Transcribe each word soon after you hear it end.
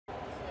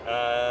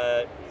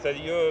So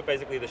you're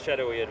basically the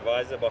shadowy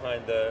advisor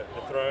behind the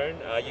throne.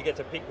 You get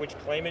to pick which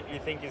claimant you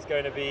think is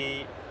going to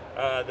be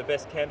the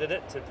best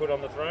candidate to put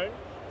on the throne.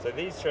 So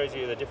these shows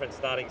you the different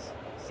starting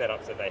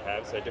setups that they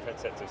have, so different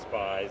sets of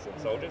spies and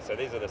soldiers. So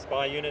these are the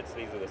spy units,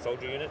 these are the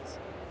soldier units.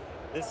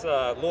 This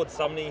Lord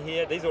Sumney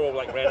here, these are all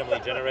like randomly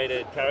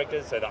generated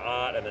characters, so the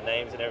art and the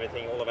names and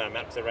everything, all of our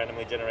maps are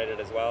randomly generated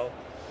as well.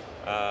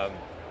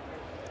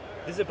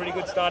 This is a pretty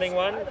good starting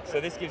one,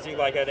 so this gives you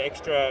like an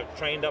extra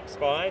trained up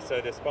spy,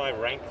 so the spy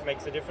rank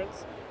makes a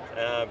difference,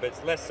 but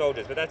it's less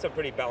soldiers, but that's a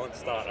pretty balanced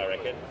start, I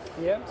reckon.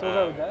 Yeah, so we'll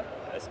go with that.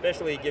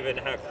 Especially given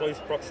how close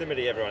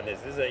proximity everyone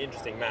is. This is an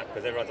interesting map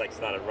because everyone's like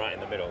started right in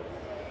the middle.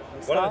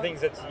 One of the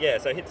things that's,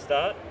 so hit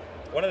start.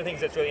 One of the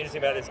things that's really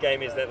interesting about this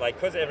game is that like,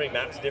 because every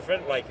map's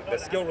different, like the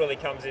skill really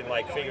comes in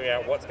like figuring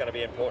out what's going to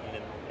be important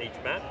in each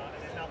map.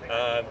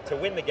 To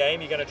win the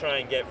game, you're going to try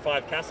and get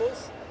 5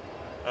 castles.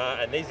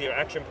 And these are your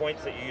action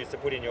points that you use to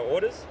put in your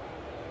orders.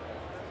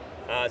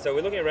 So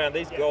we're looking around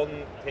these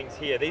golden things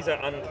here. These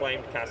are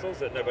unclaimed castles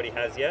that nobody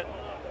has yet.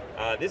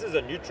 This is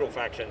a neutral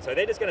faction, so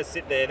they're just going to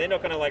sit there. They're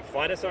not going to like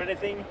fight us or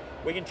anything.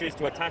 We can choose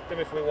to attack them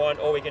if we want,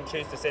 or we can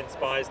choose to send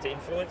spies to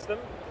influence them.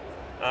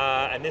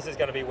 And this is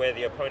going to be where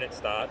the opponent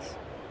starts.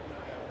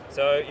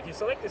 So if you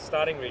select this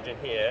starting region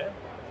here,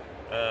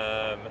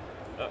 yeah.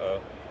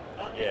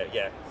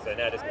 So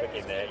now just click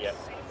in there. Yeah.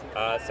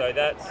 So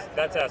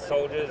that's our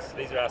soldiers.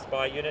 These are our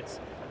spy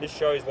units. This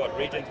shows what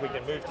regions we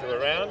can move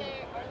to around.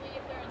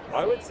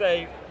 I would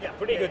say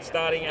pretty good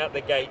starting out the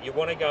gate. You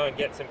want to go and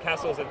get some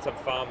castles and some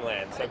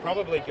farmland. So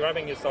probably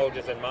grabbing your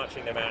soldiers and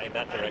marching them out in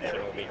that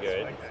direction will be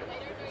good.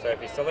 So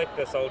if you select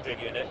the soldier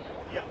unit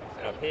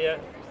up here,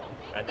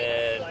 and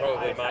then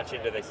probably march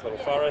into this little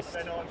forest.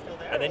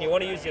 And then you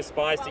want to use your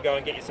spies to go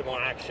and get you some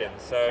more action.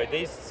 So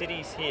these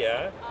cities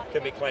here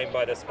can be claimed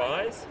by the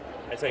spies,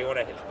 and so you want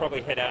to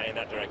probably head out in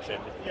that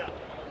direction.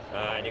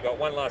 And you've got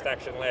one last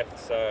action left,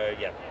 so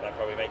yeah, that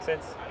probably makes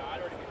sense.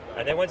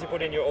 And then once you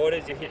put in your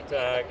orders, you hit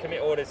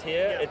commit orders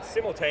here. It's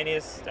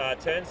simultaneous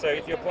turn, so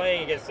if you're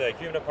playing against a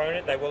human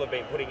opponent, they will have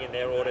been putting in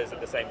their orders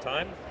at the same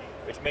time,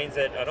 which means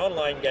that an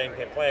online game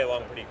can play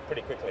along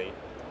pretty quickly.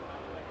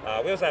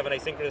 We also have an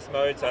asynchronous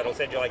mode, so it'll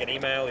send you like an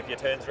email if your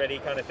turn's ready,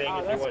 kind of thing. Oh,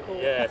 if that's you want, cool.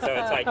 yeah. So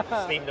it's like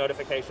Steam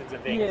notifications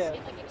and things. Yeah.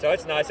 So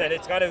it's nice, and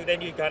it's kind of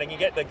then you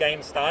get the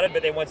game started,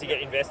 but then once you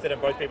get invested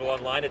and both people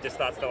online, it just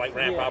starts to like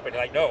ramp up, and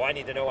you're like, no, I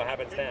need to know what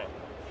happens now.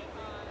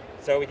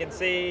 So we can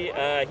see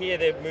here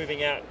they're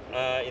moving out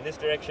in this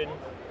direction.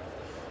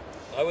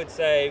 I would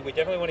say we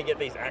definitely want to get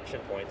these action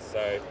points.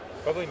 So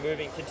probably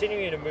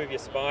continuing to move your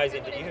spies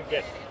into. You can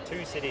get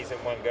 2 cities in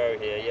one go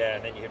here, yeah,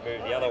 and then you can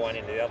move the other one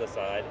into the other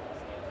side.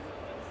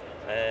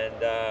 And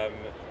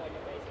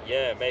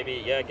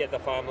get the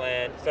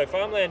farmland. So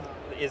farmland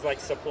is like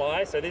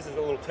supply. So this is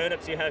the little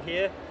turnips you have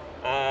here.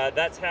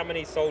 That's how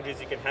many soldiers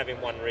you can have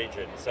in one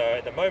region. So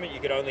at the moment you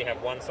could only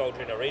have 1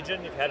 soldier in a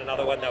region. If you had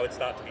another one, they would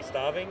start to be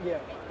starving. Yeah.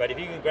 But if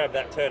you can grab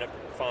that turnip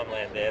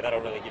farmland there,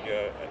 that'll really give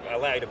you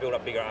allow you to build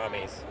up bigger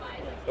armies.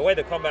 The way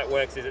the combat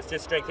works is it's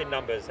just strength in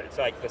numbers. It's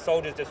like the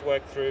soldiers just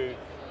work through.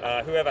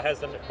 Whoever has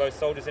the most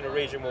soldiers in a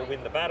region will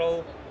win the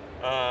battle.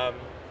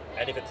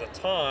 And if it's a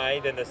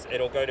tie, then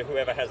it'll go to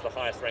whoever has the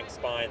highest ranked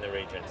spy in the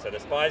region. So the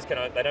spies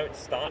they don't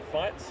start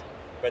fights,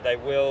 but they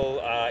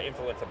will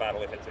influence the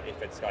battle if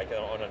it's like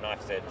on a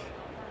knife's edge.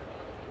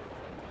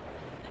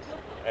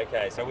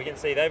 Okay, so we can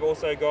see they've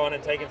also gone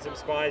and taken some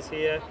spies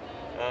here.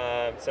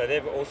 So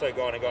they've also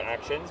gone and got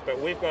actions, but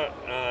we've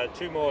got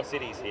 2 more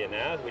cities here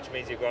now, which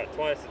means you've got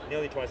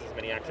nearly twice as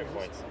many action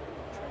points.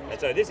 And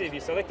so if you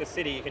select a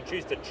city, you can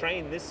choose to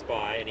train this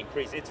spy and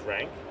increase its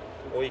rank,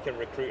 or you can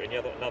recruit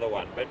another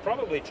one. But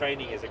probably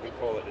training is a good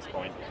call at this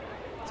point.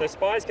 So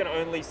spies can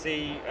only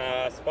see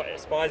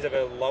spies of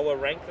a lower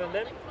rank than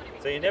them,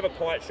 so you're never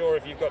quite sure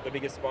if you've got the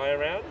biggest spy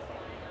around.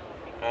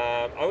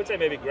 I would say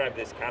maybe grab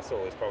this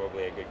castle is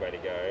probably a good way to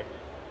go,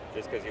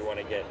 just because you want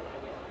to get,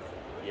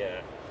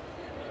 yeah.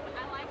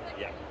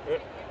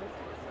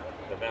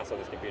 The mouse on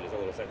this computer is a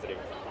little sensitive.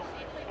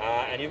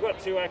 And you've got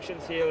 2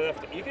 actions here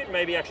left. You could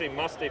maybe actually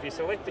muster, if you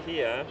select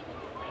here,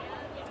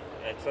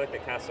 and select the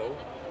castle,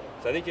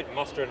 so I think you'd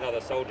muster another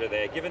soldier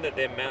there. Given that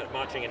they're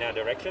marching in our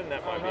direction,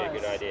 that might be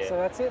a good idea. So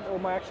that's it, all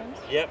my actions?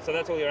 Yep, so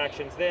that's all your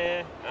actions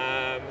there.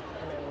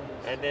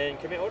 And then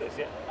commit orders,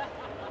 yeah.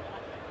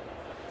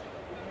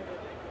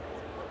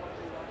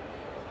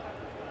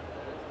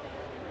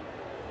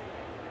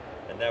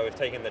 And now we've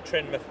taken the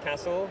Trenmouth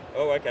Castle.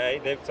 Oh,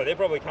 okay, so they're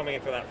probably coming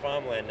in for that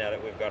farmland now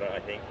that we've got it, I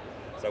think.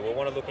 So we'll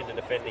want to look into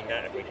defending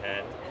that if we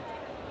can.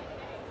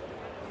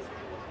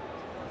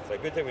 So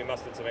good thing we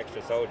mustered some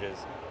extra soldiers.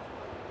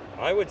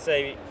 I would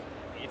say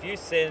if you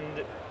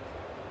send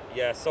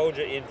a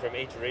soldier in from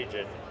each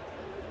region,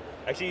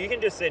 actually you can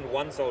just send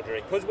 1 soldier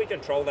in, because we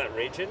control that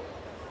region.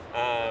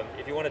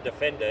 If you want to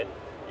defend it,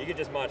 you could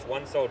just march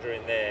 1 soldier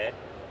in there,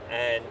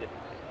 and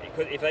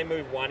if they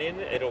move 1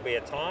 in, it'll be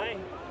a tie.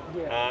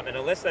 Yeah. And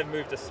unless they've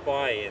moved a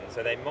spy in,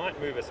 so they might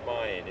move a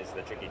spy in is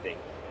the tricky thing.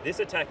 This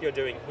attack you're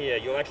doing here,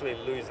 you'll actually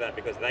lose that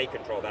because they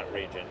control that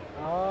region.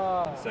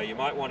 Ah. So you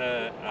might want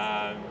to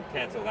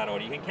cancel that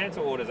order. You can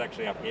cancel orders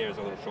actually up here as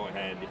a little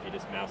shorthand if you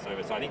just mouse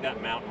over. So I think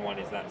that mountain one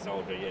is that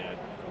soldier, yeah.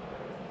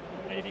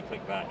 And if you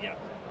click that, yeah.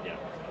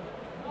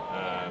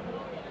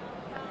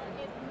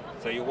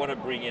 So you want to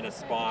bring in a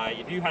spy.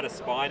 If you had a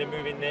spy to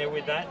move in there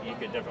with that, you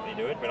could definitely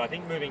do it. But I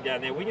think moving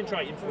down there, we can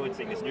try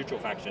influencing this neutral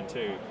faction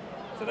too.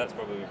 So that's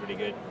probably pretty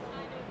good.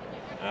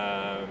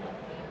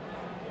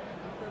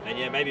 And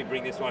yeah, maybe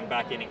bring this one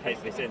back in case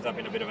this ends up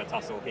in a bit of a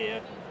tussle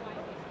here.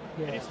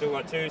 Yeah. And you've still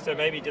got 2, so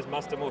maybe just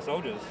muster more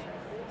soldiers.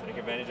 Take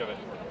advantage of it.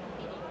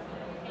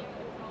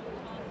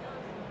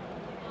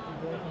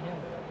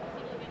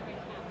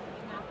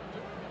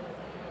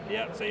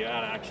 Yeah, so you're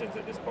out of actions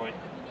at this point.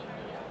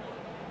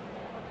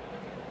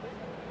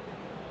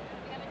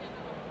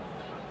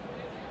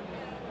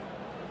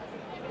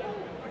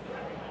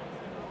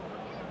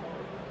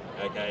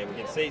 Okay, we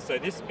can see, so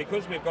this,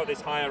 because we've got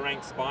this higher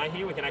ranked spy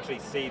here, we can actually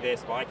see their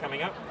spy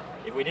coming up.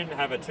 If we didn't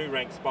have a 2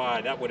 ranked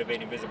spy, that would have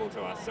been invisible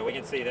to us. So we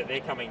can see that they're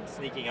coming,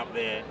 sneaking up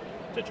there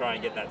to try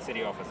and get that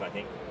city office, I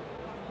think.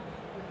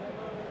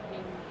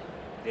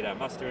 Did our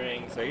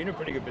mustering, so you're in a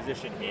pretty good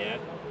position here.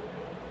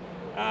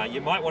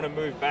 You might want to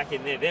move back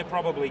in there. They're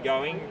probably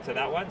going to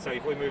that one, so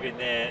if we move in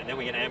there, then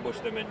we can ambush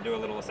them and do a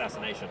little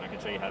assassination. I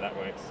can show you how that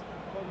works.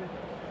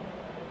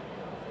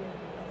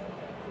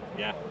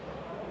 Yeah.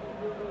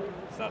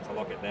 Start to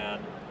lock it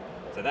down.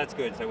 So that's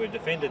good. So we've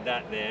defended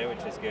that there,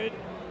 which is good.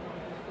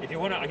 If you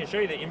want to, I can show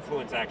you the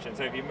influence action.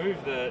 So if you move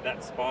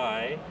that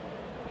spy,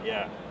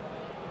 yeah,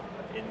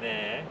 in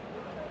there,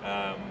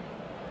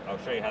 I'll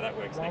show you how that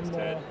works next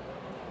turn.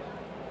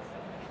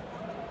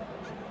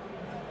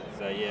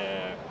 So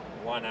yeah,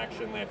 1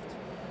 action left.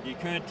 You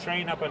could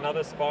train up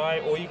another spy,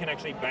 or you can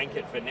actually bank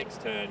it for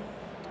next turn,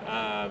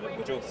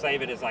 which will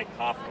save it as like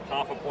half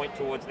a point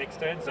towards next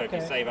turn. So if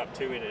you save up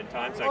 2 at a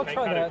time, so I'll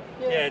try that.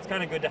 Yeah, it's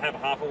kind of good to have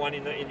half a one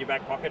in your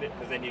back pocket,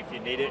 because then if you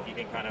need it, you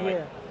can kind of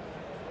like.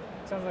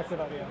 Sounds like a good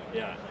idea.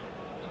 Yeah.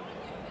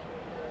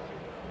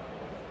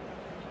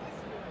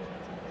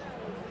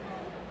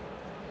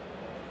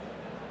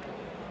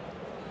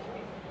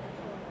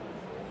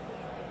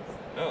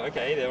 Oh,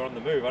 okay, they're on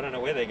the move. I don't know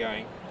where they're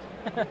going.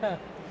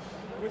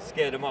 We've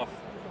scared them off.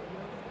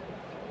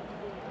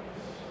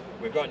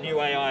 We've got new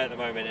AI at the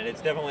moment, and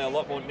it's definitely a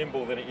lot more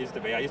nimble than it used to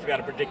be. I used to be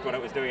able to predict what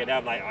it was doing, and now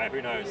I'm like, oh,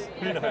 who knows?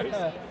 Who knows?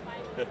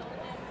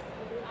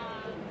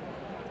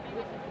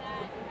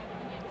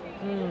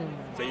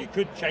 So you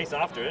could chase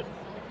after it,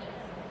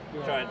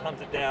 try and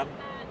hunt it down.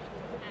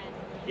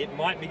 It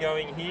might be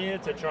going here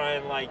to try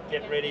and like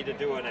get ready to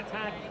do an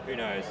attack. Who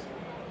knows?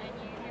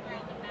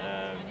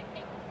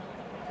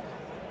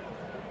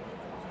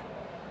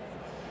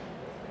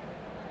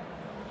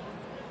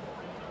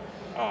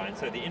 Oh, and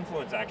so the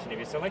influence action, if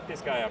you select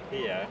this guy up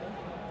here,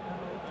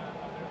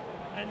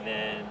 and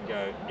then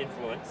go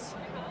influence,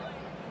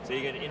 so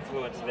you can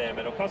influence them.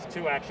 It'll cost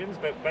 2 actions,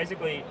 but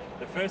basically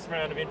the first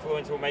round of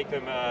influence will make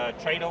them a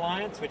trade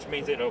alliance, which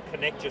means it'll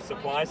connect your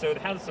supply. So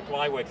how the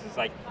supply works is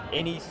like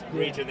any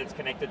region that's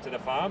connected to the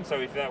farm,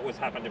 so if that was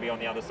happened to be on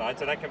the other side,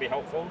 so that can be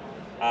helpful.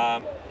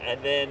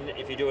 And then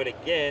if you do it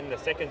again, the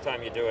second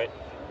time you do it,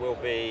 will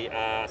be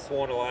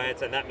sworn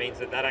alliance, and that means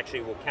that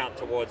actually will count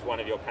towards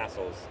one of your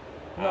castles.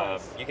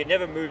 Nice. You can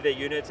never move their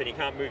units, and you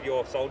can't move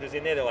your soldiers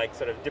in there. They're like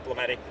sort of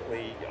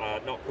diplomatically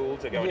not cool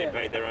to go and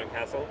invade their own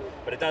castle.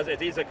 But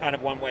it is a kind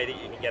of one way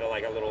that you can get a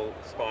little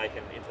spike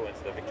and influence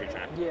the victory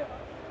track. Yeah.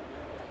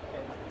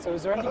 So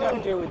is there anything I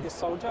can do with this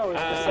soldier, or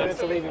is it just better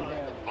to leave him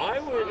there?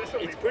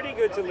 It's pretty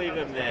good to leave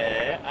him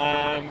there.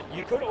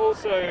 You could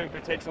also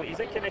potentially, is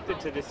it connected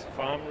to this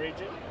farm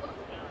region?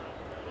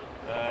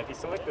 If you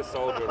select the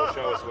soldier, it'll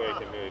show us where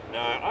he can move. No,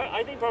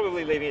 I think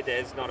probably leaving it there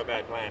is not a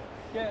bad plan.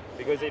 Yeah.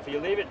 Because if you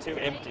leave it too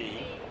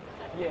empty,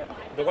 yeah,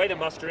 the way the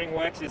mustering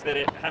works is that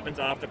it happens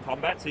after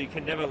combat, so you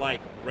can never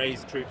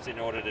raise troops in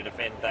order to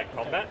defend that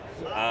combat.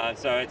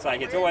 So it's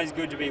always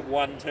good to be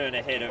 1 turn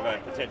ahead of a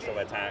potential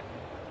attack.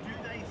 Do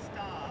they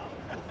start?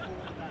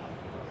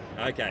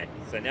 Okay,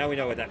 so now we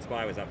know what that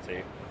spy was up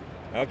to.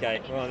 Okay,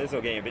 well, this is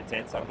all getting a bit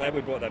tense. I'm glad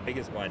we brought that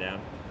bigger spy down.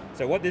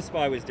 So what this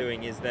spy was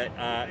doing is that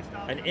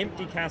an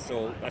empty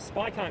castle, a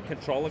spy can't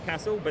control a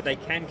castle, but they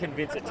can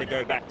convince it to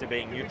go back to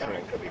being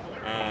neutral.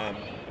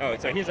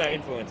 So here's our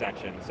influence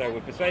action. So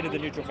we've persuaded the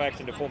neutral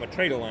faction to form a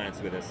trade alliance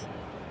with us.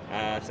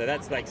 So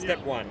that's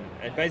step 1.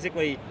 And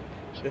basically,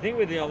 the thing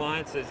with the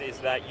alliances is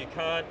that you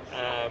can't,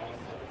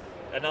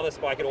 another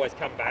spy could always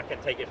come back and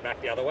take it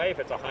back the other way if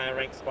it's a higher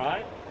ranked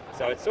spy.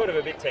 So it's sort of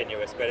a bit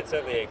tenuous, but it's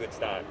certainly a good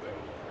start.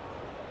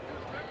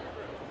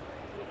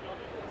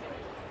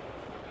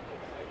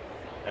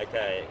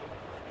 Okay,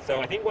 so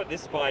I think what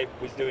this spy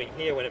was doing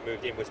here when it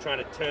moved in was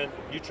trying to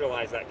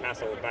neutralize that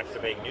castle back to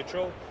being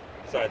neutral.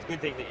 So it's a good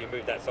thing that you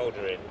moved that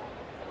soldier in.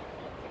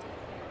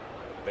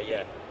 But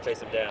yeah, chase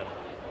him down.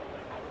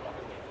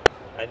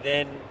 And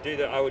then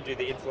I would do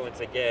the influence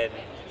again.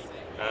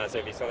 So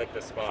if you select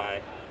the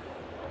spy,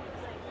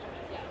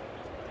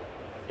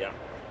 yeah.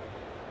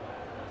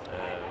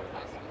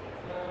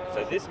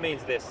 So this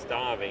means they're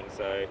starving,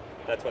 so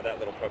that's what that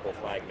little purple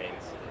flag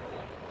means.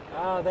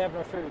 Ah, they have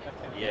no food.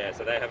 Okay. Yeah,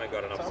 so they haven't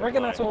got enough So I supply.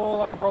 reckon that's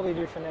all I can probably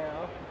do for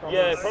now.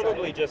 Yeah,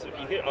 probably just,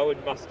 I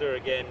would muster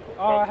again.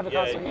 Oh, I have a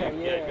castle, Yeah,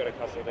 yeah. you've got a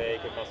castle there, you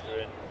could muster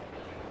in.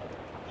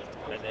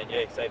 And then,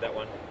 yeah, save that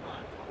one.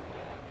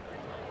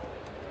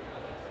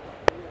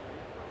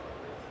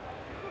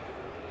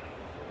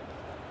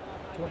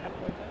 Do you want to have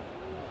a point there?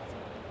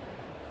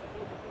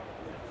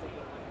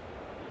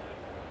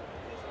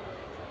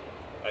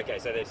 Okay,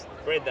 so they've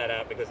spread that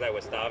out because they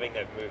were starving,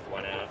 they've moved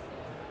one out.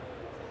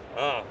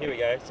 Ah, here we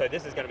go. So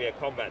this is going to be a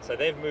combat. So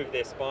they've moved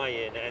their spy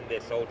in and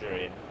their soldier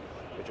in,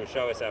 which will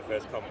show us our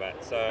first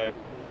combat. So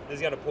this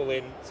is going to pull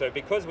in. So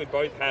because we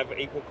both have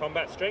equal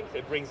combat strength,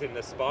 it brings in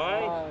the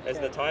spy as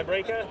the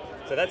tiebreaker.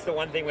 So that's the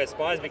one thing where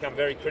spies become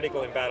very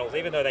critical in battles,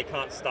 even though they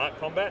can't start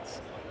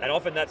combats. And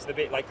often that's the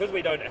bit, like, because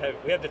we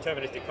have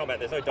deterministic combat,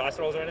 there's no dice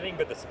rolls or anything,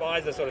 but the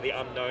spies are sort of the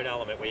unknown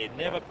element where you're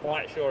never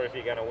quite sure if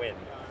you're going to win.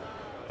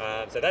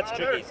 So that's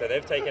tricky. So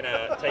they've taken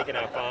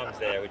our farms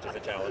there, which is a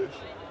challenge.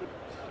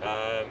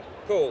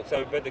 Cool.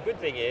 So, but the good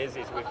thing is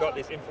we've got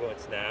this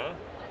influence now.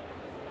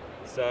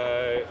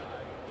 So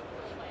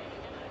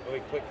we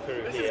click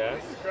through here.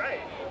 This is great.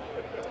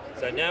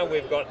 So now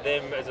we've got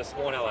them as a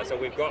sworn ally. So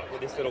we've got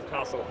this little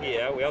castle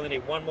here. We only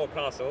need one more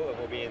castle, and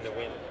we'll be in the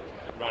win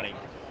running.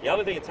 The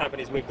other thing that's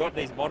happened is we've got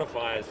these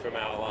modifiers from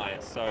our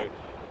alliance. So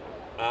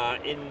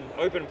in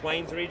open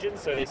plains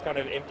regions, so these kind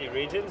of empty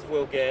regions,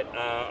 we'll get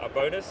a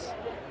bonus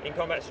in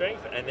combat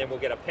strength, and then we'll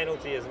get a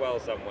penalty as well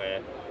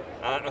somewhere.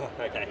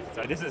 Okay,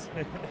 so this is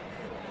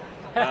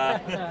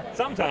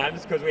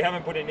sometimes, because we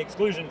haven't put in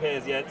exclusion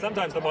pairs yet,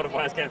 sometimes the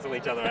modifiers cancel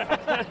each other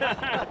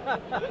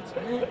out.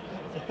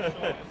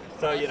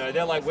 So, you know,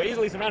 they're like, we're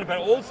easily surrounded, but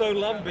also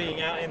love being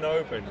out in the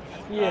open.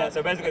 Yeah.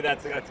 So basically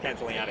that's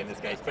cancelling out in this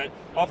case. But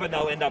often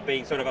they'll end up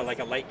being sort of like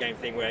a late game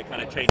thing where it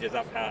kind of changes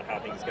up how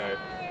things go.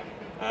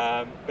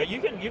 But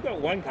you've got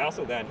one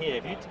castle down here.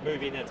 If you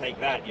move in and take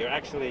that, you're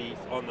actually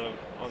on the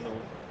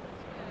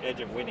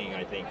edge of winning,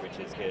 I think, which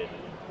is good.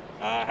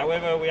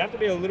 However, we have to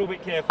be a little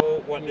bit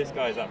careful what this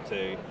guy's up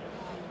to.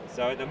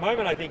 So at the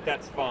moment, I think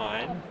that's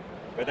fine,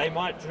 but they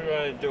might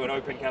try and do an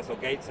open castle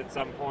gates at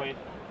some point.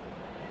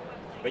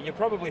 But you're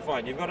probably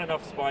fine. You've got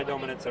enough spy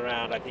dominance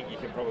around. I think you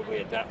can probably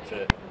adapt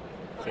to.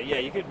 So yeah,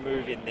 you could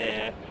move in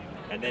there,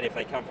 and then if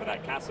they come for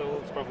that castle,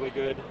 it's probably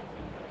good.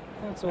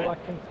 That's all I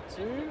can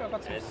do. I've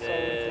got some And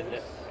then,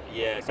 soldiers.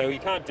 yeah, so you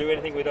can't do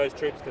anything with those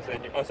troops because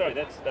then. Oh, sorry,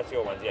 that's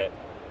your ones. Yeah,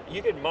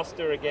 you could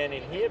muster again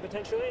in here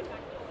potentially.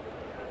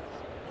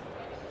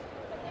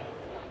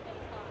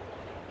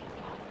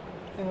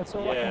 I think that's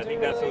all I Yeah, can I do.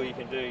 think that's all really. you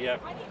can do.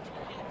 Yep.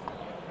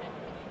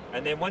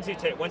 And then once you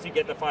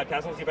get the 5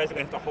 castles, you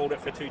basically have to hold it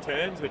for 2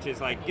 turns, which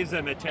is like gives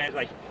them a chance.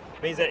 Like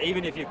means that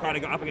even if you kind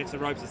of got up against the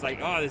ropes, it's like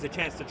there's a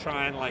chance to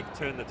try and like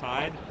turn the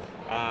tide,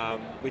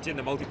 which in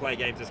the multiplayer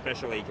games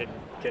especially can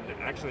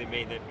actually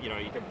mean that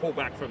you can pull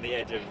back from the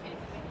edge of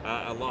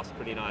a loss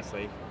pretty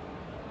nicely.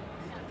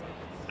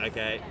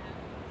 Okay,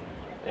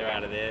 they're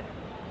out of there.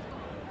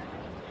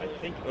 I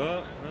think.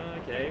 Oh,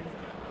 okay.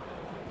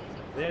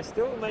 They're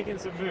still making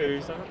some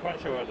moves. I'm not quite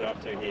sure what they're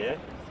up to here.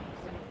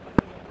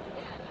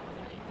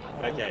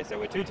 Okay, so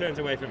we're 2 turns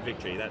away from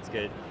victory. That's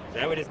good. So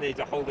now we just need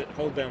to hold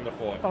down the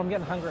fort. Oh, I'm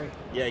getting hungry.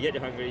 Yeah, get you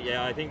hungry.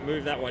 Yeah, I think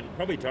move that one.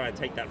 Probably try and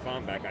take that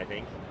farm back, I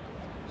think.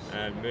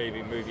 And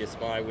maybe move your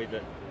spy with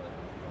it.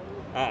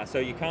 So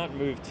you can't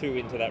move 2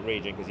 into that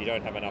region because you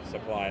don't have enough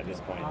supply at this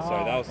point.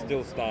 So they'll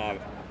still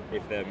starve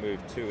if they move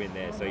 2 in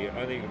there. So you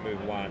only can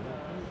move 1.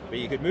 But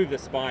you could move the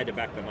spy to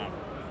back them up.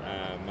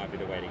 Might be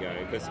the way to go.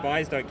 Because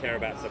spies don't care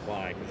about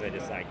supply because they're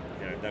just like,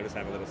 they'll just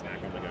have a little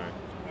snack on the go.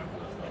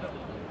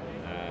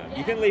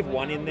 You can leave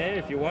 1 in there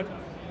if you want,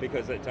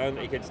 because you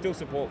can still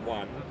support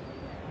 1.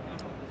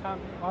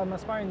 Am I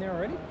spying there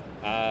already?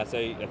 So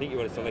I think you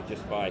want to select your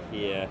spy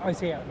here. Oh, he's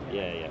here.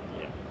 Yeah.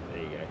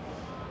 There you go.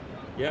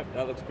 Yep,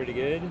 that looks pretty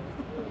good.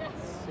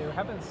 See what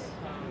happens.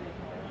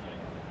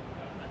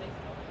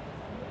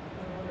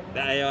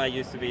 The AI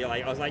used to be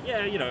like, I was like,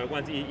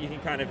 once you can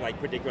kind of like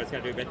predict what it's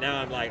going to do, but now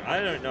I'm like, I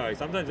don't know.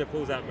 Sometimes it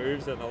pulls out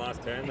moves on the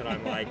last turn that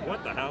I'm like,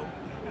 what the hell?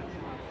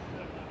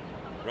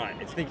 Right,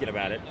 it's thinking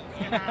about it.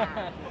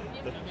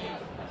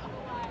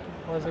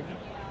 Was it?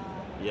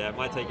 Yeah, it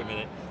might take a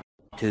minute.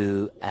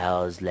 2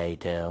 hours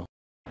later.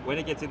 When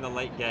it gets in the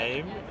late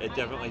game, it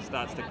definitely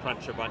starts to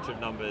crunch a bunch of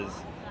numbers.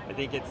 I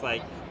think it's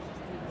like,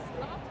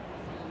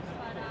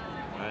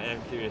 I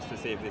am curious to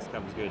see if this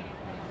comes good.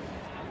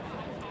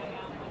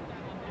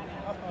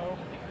 Uh-oh.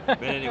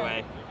 But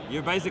anyway,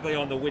 you're basically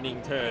on the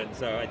winning turn,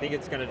 so I think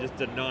it's going to just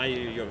deny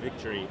you your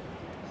victory.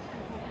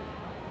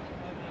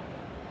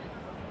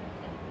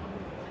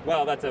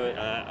 Well, that's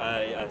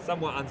a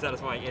somewhat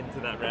unsatisfying end to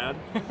that round.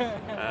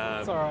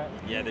 It's all right.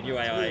 Yeah, the new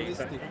AI.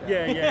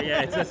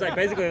 Yeah. It's just like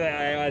basically the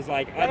AI is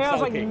like, I'm AI's like,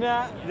 sulking.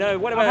 nah. No,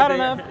 what I've about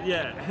had enough.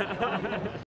 Yeah.